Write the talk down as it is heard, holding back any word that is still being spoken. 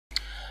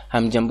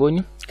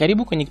Hamjamboni,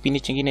 karibu kwenye kipindi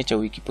kingine cha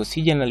wiki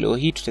posija, na leo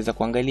hii tutaweza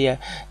kuangalia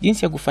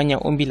jinsi ya kufanya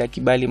ombi la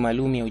kibali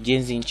maalum ya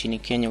ujenzi nchini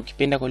Kenya,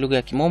 ukipenda kwa lugha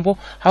ya Kimombo,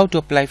 how to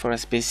apply for a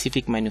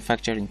specific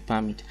manufacturing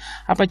permit.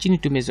 Hapa chini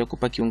tumeweza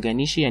kupa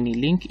kiunganishi, yani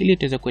link, ili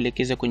tuweza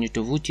kuelekeza kwenye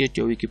tovuti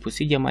yetu ya wiki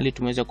posija, mahali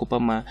tumeweza kupa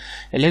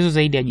maelezo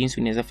zaidi ya jinsi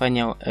unaweza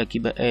fanya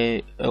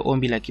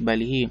ombi la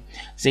kibali hii.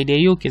 Zaidi ya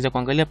hiyo, ukiweza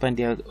kuangalia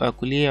pande ya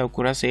kulia ya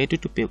ukurasa yetu,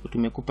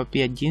 tumekupa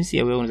pia jinsi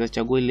ya wewe unaweza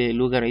chagua ile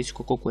lugha rahisi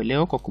kwako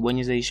kuelewa kwa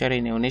kubonyeza ishara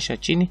inayoonyesha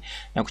chini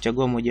na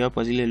kuchagua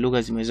mojawapo zile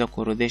lugha zimeweza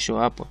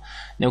kuorodheshwa hapo.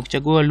 Na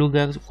ukichagua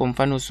lugha kwa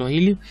mfano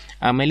Swahili,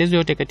 maelezo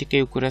yote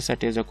katika ukurasa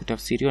yataweza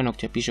kutafsiriwa na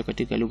kuchapishwa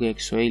katika lugha ya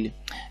Kiswahili.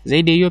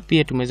 Zaidi ya hiyo,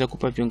 pia tumeweza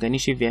kupa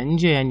viunganishi vya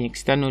nje, yani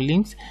external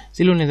links,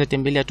 zile unaweza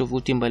tembelea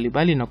tovuti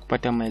mbalimbali na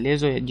kupata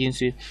maelezo ya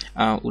jinsi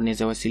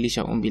unaweza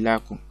wasilisha ombi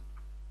lako.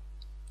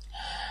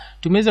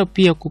 Tumeweza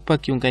pia kupa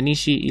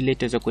kiunganishi ile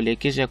itaweza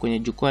kuelekeza kwenye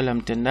jukwaa la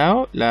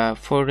mtandao la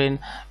Foreign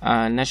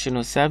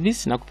National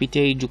Service, na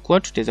kupitia hii jukwaa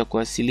tutaweza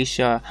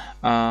kuwasilisha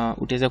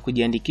utaweza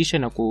kujiandikisha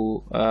na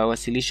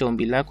kuwasilisha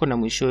ombi lako na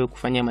mwishowe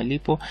kufanya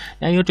malipo,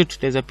 na yote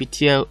tutaweza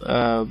pitia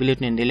vile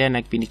tunaendelea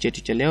na kipindi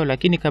chetu cha leo.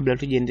 Lakini kabla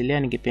tujaendelea,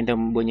 ningependa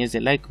mbonyeze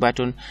like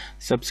button,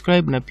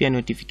 subscribe na pia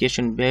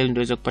notification bell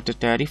ndio uweze kupata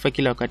taarifa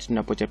kila wakati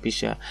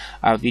tunapochapisha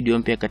video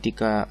mpya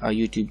katika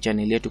YouTube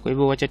channel yetu. Kwa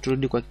hivyo wacha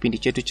turudi kwa kipindi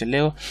chetu cha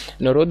leo.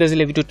 Na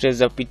zile vitu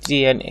tutaweza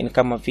pitia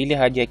kama vile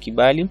haja ya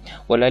kibali,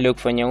 walali wa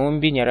kufanya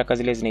ombi, nyaraka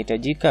zile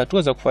zinahitajika,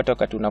 hatua za kufuata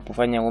wakati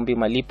unapofanya ombi,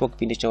 malipo,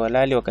 kipindi cha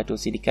walali, wakati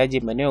usindikaji,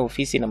 maeneo ya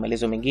ofisi na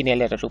maelezo mengine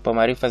yale yatatupa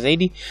maarifa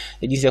zaidi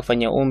ya jinsi ya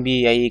kufanya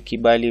ombi ya hii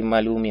kibali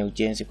maalum ya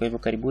ujenzi. Kwa hivyo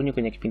karibuni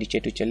kwenye kipindi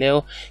chetu cha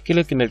leo.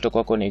 Kile kimeletwa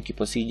kwako na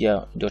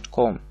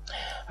wikiposija.com.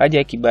 Haja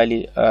ya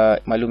kibali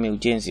maalum ya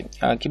ujenzi.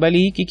 Kibali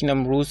hiki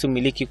kinamruhusu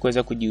mmiliki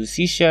kuweza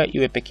kujihusisha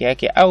iwe peke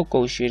yake au kwa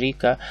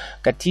ushirika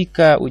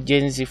katika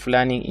ujenzi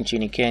fulani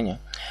nchini Kenya.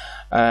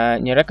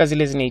 Nyaraka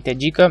zile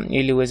zinahitajika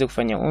ili uweze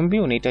kufanya ombi.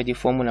 Unahitaji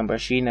fomu namba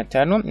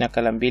 25,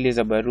 nakala 2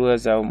 za barua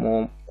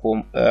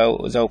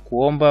za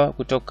kuomba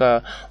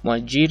kutoka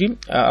mwajiri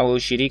au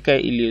shirika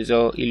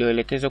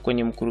iliyoelekezwa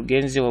kwenye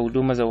mkurugenzi wa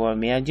huduma za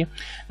uhamiaji,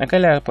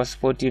 nakala ya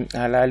pasipoti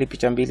halali,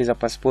 picha 2 za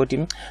pasipoti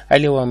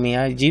hali ya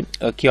uhamiaji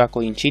akiwa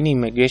kwa nchini,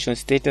 immigration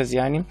status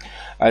yani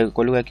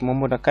kwa lugha ya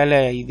Kimombo, nakala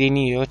ya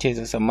idhini yoyote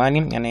za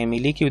zamani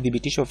anayemiliki,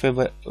 udhibitisho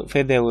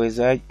fedha ya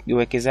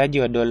uwekezaji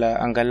wa dola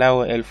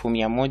angalau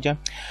 1,100,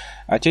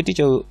 cheti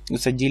cha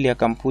usajili ya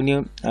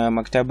kampuni,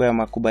 maktaba ya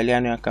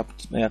makubaliano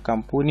ya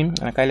kampuni,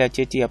 nakala ya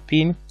cheti ya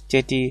PIN,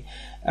 cheti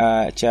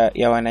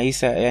ya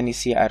wanaisa yani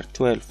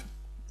CR12.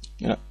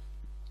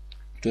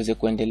 Tuweze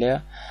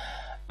kuendelea.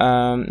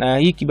 Na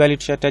hii kibali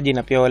tushataji,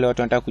 na pia wale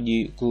watu wanataka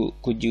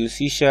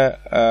kujihusisha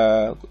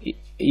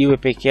iwe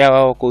peke yao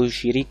au kwa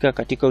ushirika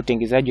katika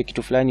utengenezaji wa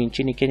kitu fulani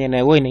nchini Kenya, na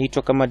wewe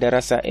inaitwa kama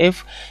darasa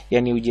F,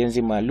 yani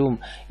ujenzi maalum.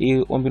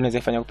 Hii ombi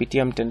unaweza fanya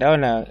kupitia mtandao,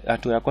 na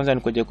hatua ya kwanza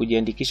ni kuja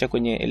kujiandikisha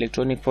kwenye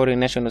Electronic Foreign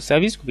National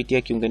Service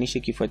kupitia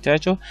kiunganishi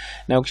kifuatacho.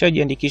 Na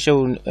ukishajiandikisha,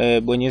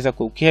 bonyeza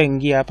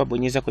ukiingia hapa,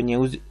 bonyeza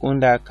kwenye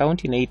unda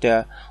account,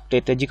 na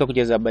utahitajika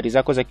kujaza habari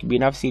zako za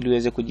kibinafsi ili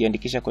uweze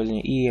kujiandikisha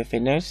kwenye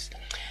EFNS.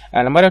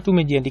 Na mara tu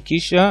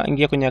umejiandikisha,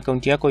 ingia kwenye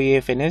account yako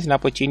EFNS, na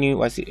hapo chini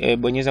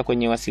bonyeza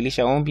kwenye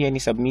wasilisha ombi, yani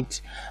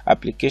submit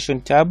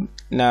application tab,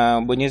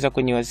 na bonyeza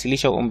kwenye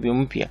wasilisha ombi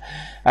mpya.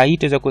 Hii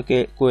itaweza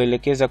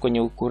kuelekeza kwenye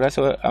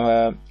ukurasa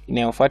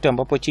inayofuata,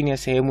 ambapo chini ya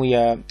sehemu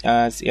ya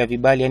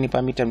vibali yani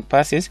permit and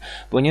passes,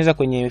 bonyeza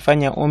kwenye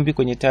fanya ombi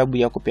kwenye tab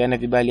ya kupeana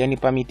vibali yani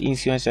permit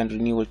issuance and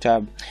renewal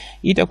tab.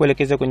 Hii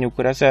itakuelekeza kwenye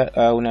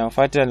ukurasa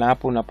unayofuata, na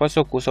hapo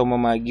unapaswa kusoma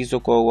maagizo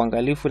kwa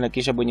uangalifu, na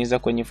kisha bonyeza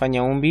kwenye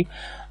fanya ombi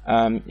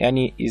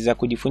yani za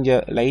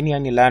kujifunza laini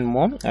yani learn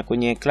more, na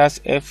kwenye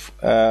class F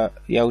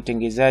ya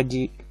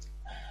utengenezaji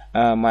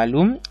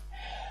maalum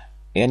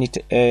yani,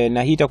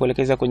 na hii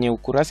itakuelekeza kwenye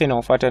ukurasa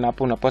unaofuata, na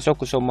hapo unapaswa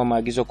kusoma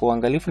maagizo kwa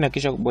uangalifu, na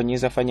kisha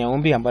bonyeza fanya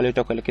ombi, ambalo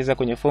itakuelekeza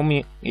kwenye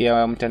fomu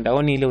ya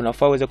mtandaoni ile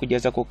unafaa uweze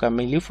kujaza kwa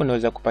ukamilifu, na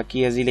uweze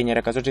kupakia zile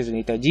nyaraka zote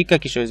zinahitajika,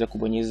 kisha uweze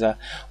kubonyeza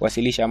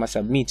wasilisha ama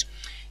submit.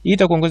 Hii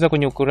itakuongoza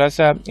kwenye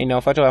ukurasa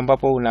inayofuata,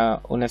 ambapo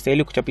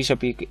unastahili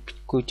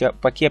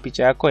kupakia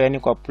picha yako, yani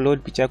ku upload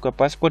picha yako ya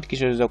passport,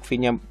 kisha uweze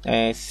kufinya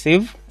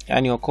save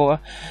yani okoa.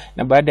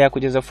 Na baada ya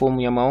kujaza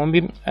fomu ya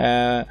maombi,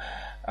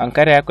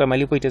 ankara yako ya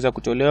malipo itaweza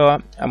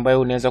kutolewa,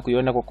 ambayo unaweza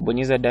kuiona kwa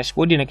kubonyeza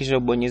dashboard, na kisha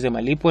ubonyeze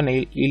malipo, na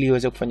ili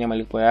uweze kufanya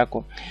malipo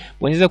yako.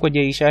 Bonyeza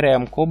kwenye ishara ya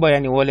mkoba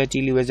yani wallet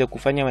ili uweze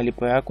kufanya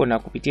malipo yako na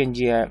kupitia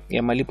njia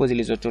ya malipo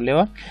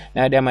zilizotolewa.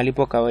 Na ada ya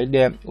malipo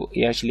kawaida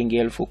ya shilingi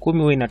 10,000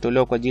 huwa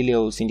inatolewa kwa ajili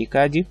ya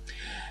usindikaji.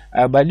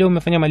 Baadaye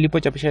umefanya malipo,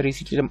 chapisha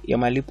risiti ya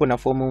malipo na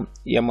fomu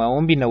ya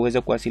maombi, na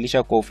uweze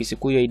kuwasilisha kwa ofisi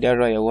kuu ya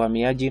idara ya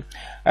uhamiaji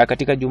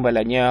katika jumba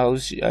la Nyayo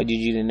House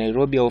jijini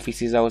Nairobi au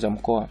ofisi zao za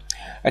mkoa.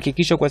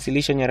 Hakikisha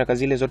kuwasilisha nyaraka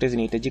zile zote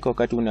zinahitajika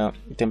wakati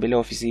unatembelea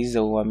ofisi hizi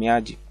za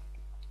uhamiaji.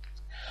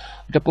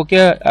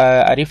 Utapokea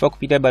arifa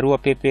kupitia barua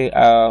pepe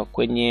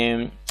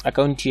kwenye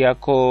akaunti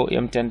yako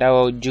ya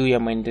mtandao juu ya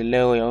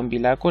maendeleo ya ombi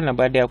lako, na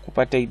baada ya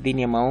kupata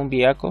idhini ya maombi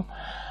yako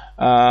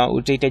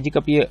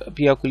Utahitajika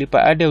pia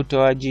kulipa ada ya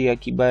utoaji ya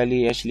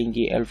kibali ya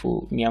shilingi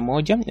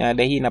 1,100.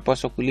 Ada hii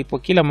inapaswa kulipwa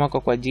kila mwaka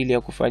kwa ajili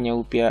ya kufanya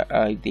upya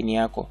idhini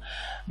yako.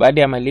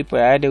 Baada ya malipo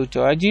ya ada ya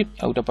utoaji,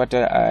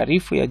 utapata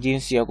arifu ya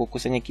jinsi ya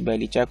kukusanya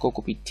kibali chako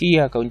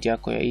kupitia akaunti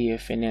yako ya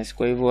EFNS.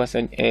 Kwa hivyo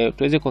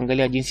tuweze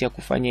kuangalia jinsi ya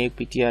kufanya hii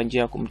kupitia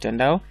njia ya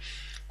mtandao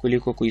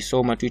kuliko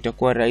kuisoma tu,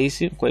 itakuwa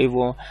rahisi. Kwa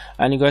hivyo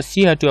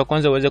ningewasihi hatua ya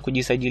kwanza uweze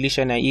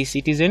kujisajilisha na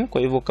eCitizen.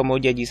 Kwa hivyo kama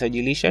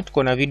hujajisajilisha,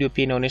 tuko na video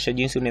pia inaonyesha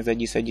jinsi unaweza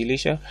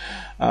jisajilisha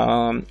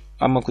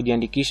ama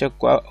kujiandikisha.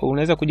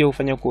 Unaweza kuja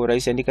ufanye kwa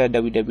urahisi, andika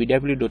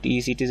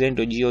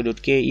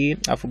www.ecitizen.go.ke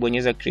afu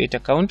bonyeza create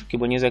account.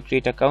 Ukibonyeza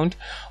create account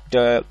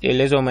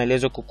utaelezwa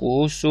maelezo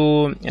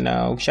kukuhusu,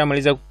 na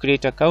ukishamaliza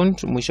create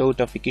account mwisho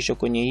utafikishwa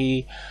kwenye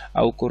hii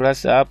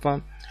ukurasa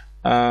hapa.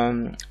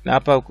 Na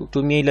hapa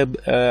kutumia ile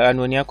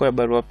anwani yako ya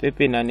barua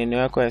pepe na neno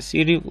yako ya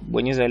siri,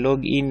 bonyeza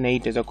login na hii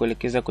itaweza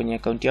kuelekeza kwenye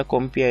akaunti yako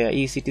mpya ya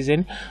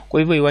eCitizen. Kwa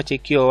hivyo iwache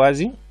ikiwa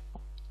wazi,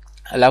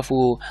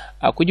 alafu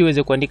kuja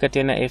uweze kuandika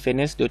tena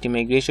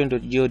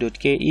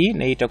fns.immigration.go.ke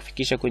na hii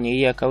itakufikisha kwenye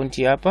hii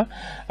akaunti hapa.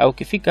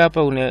 Ukifika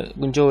hapa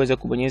njoo uweze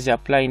kubonyeza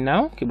apply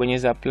now.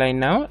 Ukibonyeza apply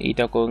now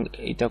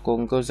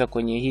itakuongoza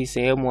kwenye hii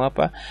sehemu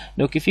hapa,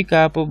 na ukifika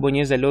hapo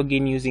bonyeza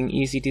login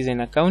using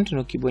eCitizen account, na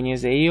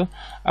ukibonyeza hiyo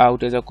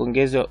utaweza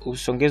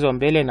usongezwa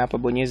mbele, na hapa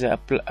bonyeza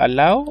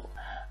allow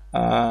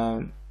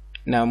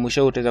na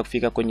mwisho utaweza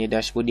kufika kwenye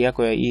dashboard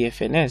yako ya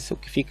EFNS.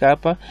 Ukifika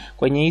hapa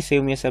kwenye hii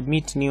sehemu ya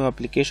submit new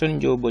application,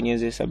 njoo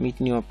bonyeze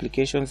submit new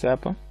applications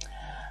hapa.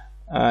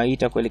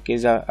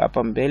 Itakuelekeza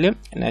hapa mbele,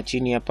 na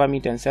chini ya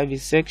permit and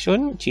service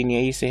section, chini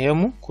ya hii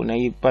sehemu kuna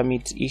hii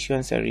permit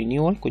issuance and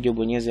renewal, kuja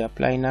bonyeze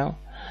apply now.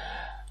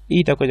 Hii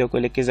itakuja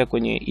kuelekeza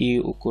kwenye hii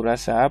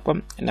ukurasa hapa,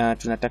 na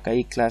tunataka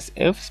hii class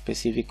F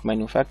specific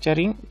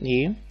manufacturing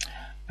hii.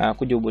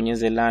 Kuja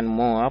ubonyeze learn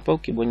more hapa.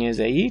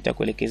 Ukibonyeza hii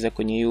itakuelekeza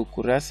kwenye hii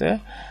ukurasa,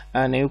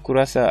 na hii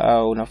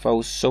ukurasa unafaa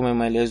usome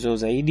maelezo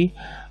zaidi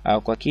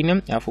kwa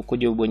kina, alafu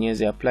kuja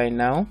ubonyeze apply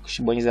now.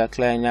 Ukibonyeza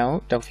apply now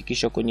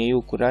utakufikishwa kwenye hii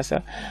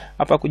ukurasa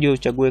hapa. Kuja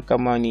uchague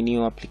kama ni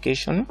new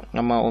application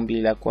ama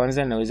ombi la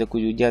kwanza, na uweze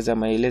kujaza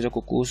maelezo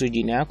kuhusu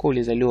jina yako,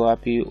 ulizaliwa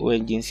wapi, wewe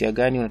jinsia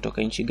gani,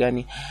 unatoka nchi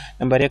gani,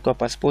 nambari yako ya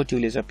passport,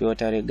 ulizapewa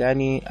tarehe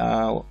gani,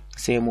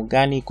 sehemu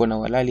gani, iko na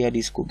walali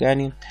hadi siku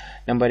gani,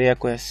 nambari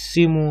yako ya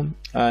simu,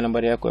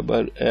 nambari yako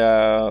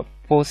ya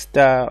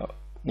posta,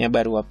 ya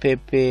barua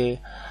pepe,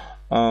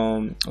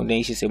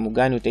 unaishi sehemu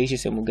gani, utaishi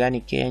sehemu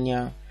gani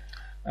Kenya.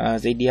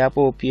 Zaidi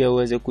hapo pia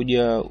uweze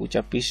kuja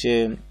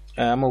uchapishe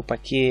ama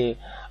upakie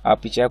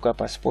picha yako ya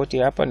pasipoti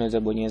hapa, naweza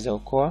bonyeza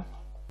okoa.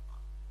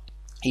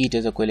 Hii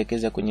itaweza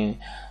kuelekeza kwenye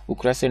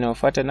ukurasa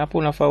unaofuata, na hapo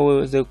unafaa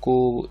uweze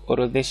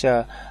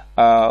kuorodhesha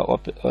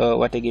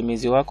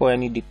wategemezi wako,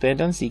 yani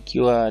dependents,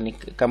 ikiwa ni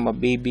kama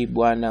baby,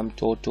 bwana,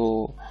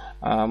 mtoto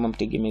ama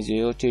mtegemezi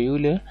yote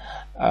yule.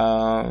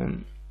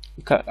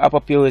 Hapa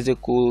pia uweze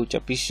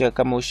kuchapisha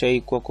kama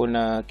ushaikuwa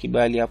kuna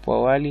kibali hapo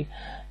awali,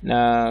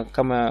 na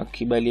kama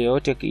kibali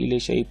yote ile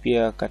shai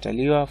pia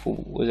kataliwa,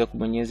 uweze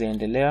kubonyeza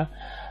endelea.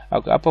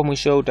 Hapa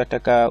mwisho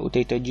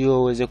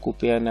utahitajiwa uweze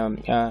kupeana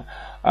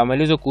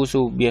maelezo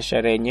kuhusu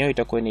biashara yenyewe,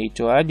 itakuwa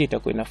inaitwaje,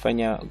 itakuwa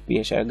inafanya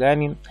biashara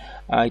gani,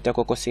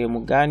 itakuwa kwa sehemu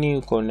gani,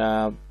 uko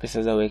na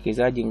pesa za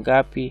uwekezaji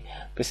ngapi,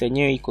 pesa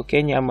yenyewe iko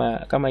Kenya ama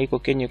kama iko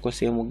Kenya iko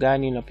sehemu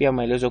gani, na pia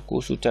maelezo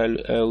kuhusu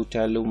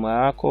utaaluma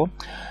wako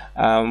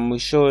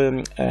mwisho,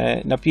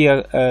 na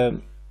pia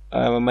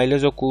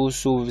maelezo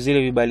kuhusu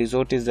zile vibali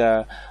zote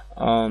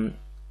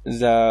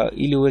za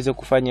ili uweze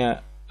kufanya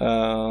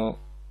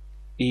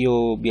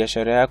hiyo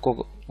biashara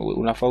yako.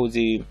 Unafaa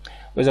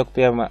uweze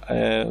kupea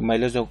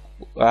maelezo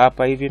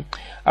hapa hivi.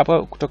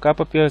 Hapa kutoka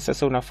hapa pia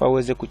sasa unafaa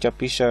uweze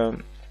kuchapisha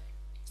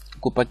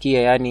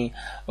kupakia, yani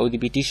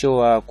udhibitisho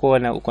wa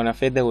kuwa uko na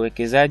fedha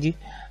uwekezaji,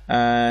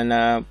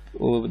 na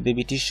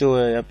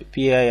udhibitisho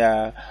pia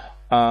ya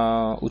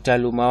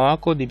utaaluma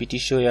wako,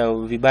 dhibitisho ya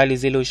vibali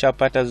zile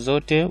ushapata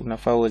zote,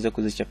 unafaa uweze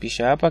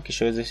kuzichapisha hapa,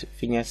 kisha uweze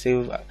finya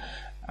save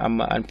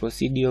ama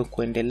unproceed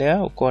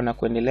kuendelea, uko na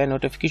kuendelea, na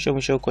utafikishwa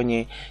mwisho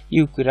kwenye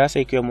hii ukurasa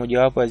ikiwa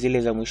mojawapo ya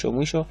zile za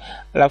mwisho.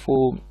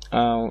 Alafu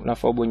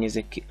unafaa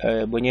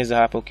bonyeza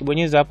hapa.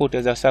 Ukibonyeza hapo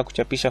utaweza sasa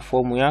kuchapisha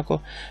fomu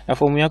yako, na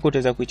fomu yako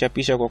utaweza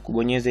kuichapisha kwa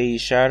kubonyeza hii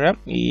ishara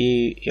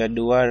hii ya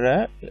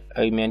duara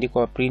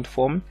imeandikwa print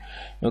form,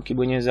 na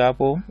ukibonyeza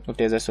hapo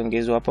utaweza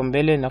songezwa hapo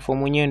mbele, na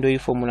fomu yenyewe ndio hii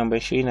fomu namba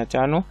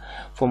 25.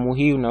 Fomu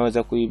hii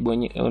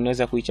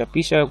unaweza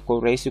kuichapisha kwa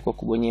urahisi kwa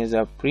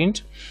kubonyeza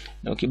print,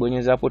 na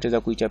ukibonyeza hapo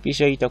utaweza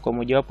kuichapisha. Itakuwa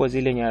mojawapo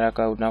zile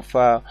nyaraka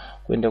unafaa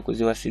kwenda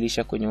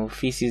kuziwasilisha kwenye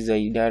ofisi za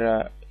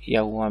idara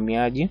ya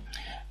uhamiaji.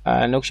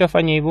 Na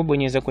ukishafanya hivyo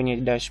bonyeza kwenye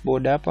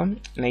dashboard hapa,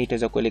 na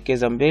itaweza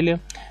kuelekeza mbele.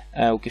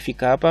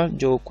 Ukifika hapa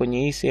njoo kwenye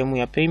hii sehemu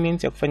ya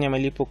payments, ya kufanya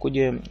malipo,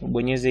 kuja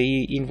bonyeze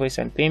hii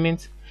invoice and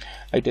payments.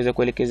 Itaweza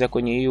kuelekeza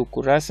kwenye hii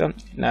ukurasa,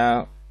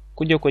 na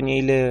kuja kwenye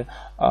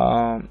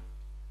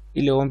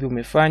ile ombi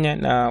umefanya,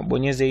 na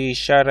bonyeze hii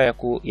ishara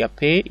ya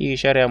pay, hii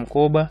ishara ya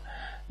mkoba,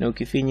 na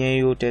ukifinya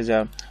hiyo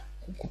utaweza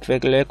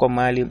kupelekwa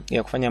mahali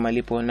ya kufanya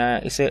malipo.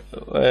 Na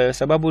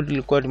sababu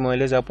tulikuwa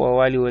tumeeleza hapo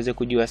awali uweze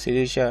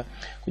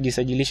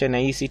kujisajilisha na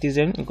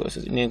e-Citizen,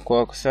 ni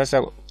kwa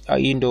sasa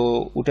hii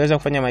ndo utaweza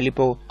kufanya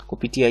malipo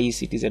kupitia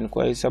e-Citizen.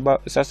 Kwa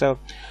sababu sasa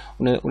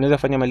unaweza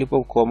fanya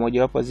malipo kwa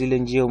moja wapo zile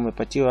njia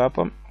umepatiwa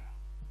hapa,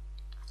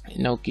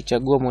 na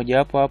ukichagua moja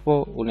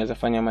hapo unaweza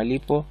fanya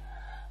malipo.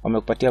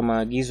 Wamekupatia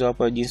maagizo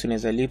hapa jinsi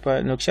unaweza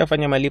lipa, na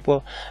ukishafanya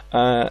malipo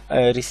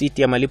receipt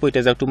ya malipo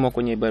itaweza kutumwa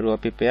kwenye barua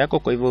pepe yako.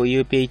 Kwa hivyo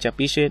hiyo pia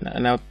ichapishe,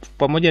 na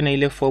pamoja na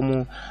ile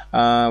fomu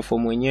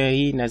yenyewe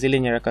hii na zile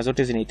nyaraka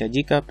zote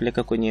zinahitajika,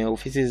 peleka kwenye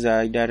ofisi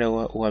za idara ya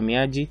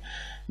uhamiaji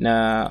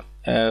na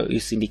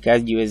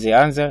usindikaji iweze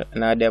anza.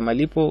 Na ada ya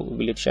malipo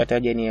vile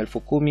tushataja ni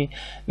 10,000,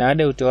 na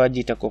ada ya utoaji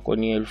itakuwa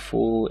ni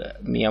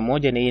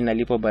 1,100, na hii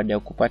inalipa baada ya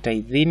kupata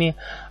idhini.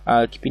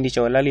 Kipindi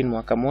cha walali ni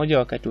mwaka moja,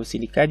 wakati wa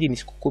usindikaji ni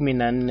siku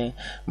 14.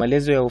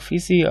 Maelezo ya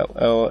ofisi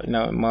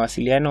na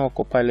mawasiliano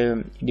wako pale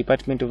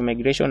Department of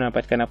Immigration,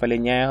 wanapatikana pale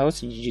Nyayo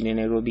House jijini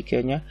Nairobi,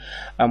 Kenya.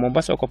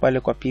 Mombasa wako pale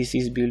kwa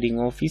PC's Building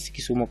Office.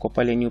 Kisumu wako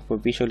pale New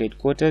Provincial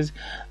Headquarters.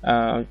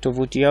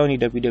 Tovuti yao ni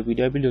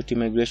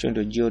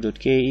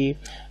www.immigration.go.ke,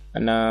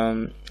 na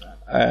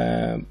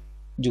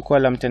jukwaa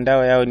la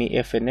mtandao yao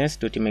ni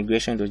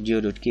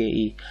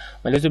fns.immigration.go.ke.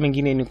 Maelezo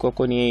mengine ni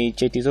ni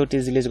cheti zote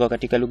zile ziko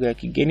katika lugha ya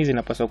kigeni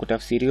zinapaswa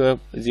kutafsiriwa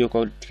zio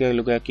katika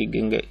lugha ya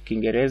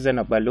Kiingereza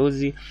na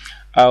balozi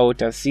au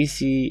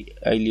taasisi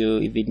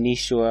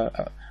iliyoidhinishwa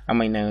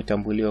ama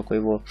inayotambuliwa. Kwa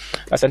hivyo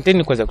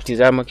asanteni kwa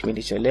kutizama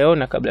kipindi cha leo,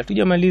 na kabla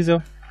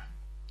tujamaliza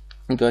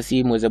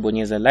mkiwasi mweza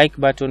bonyeza like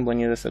button,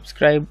 bonyeza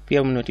subscribe,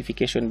 pia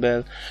notification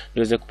bell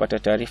ndio kupata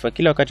taarifa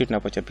kila wakati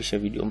tunapochapisha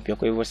video mpya.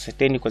 Kwa hivyo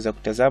asanteni kwa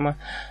kutazama,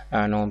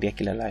 naomba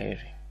kila laheri.